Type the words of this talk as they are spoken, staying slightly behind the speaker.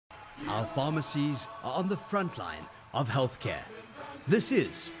Our pharmacies are on the front line of healthcare. This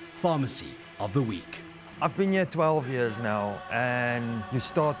is Pharmacy of the Week. I've been here 12 years now, and you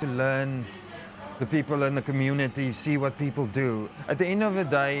start to learn the people in the community, see what people do. At the end of the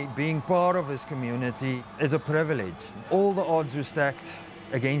day, being part of this community is a privilege. All the odds were stacked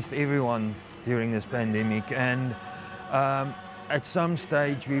against everyone during this pandemic, and at some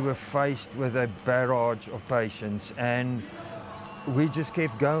stage we were faced with a barrage of patients, and we just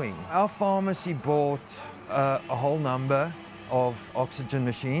kept going. Our pharmacy bought a whole number of oxygen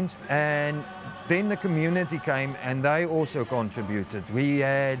machines, and then the community came and they also contributed. We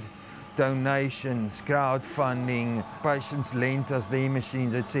had donations, crowdfunding, patients lent us their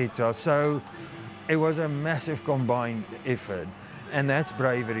machines, etc. So it was a massive combined effort, and that's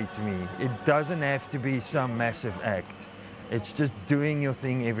bravery to me. It doesn't have to be some massive act. It's just doing your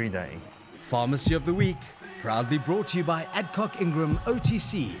thing every day. Pharmacy of the Week, proudly brought to you by Adcock Ingram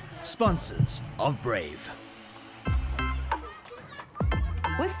OTC, sponsors of Brave.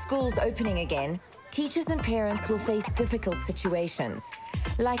 With schools opening again, teachers and parents will face difficult situations,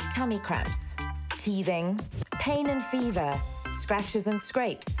 like tummy cramps, teething, pain and fever, scratches and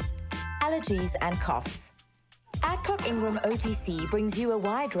scrapes, allergies and coughs. Adcock Ingram OTC brings you a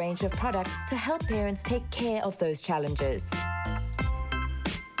wide range of products to help parents take care of those challenges.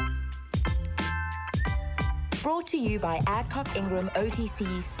 Brought to you by Adcock Ingram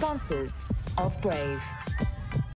OTC, sponsors of Brave.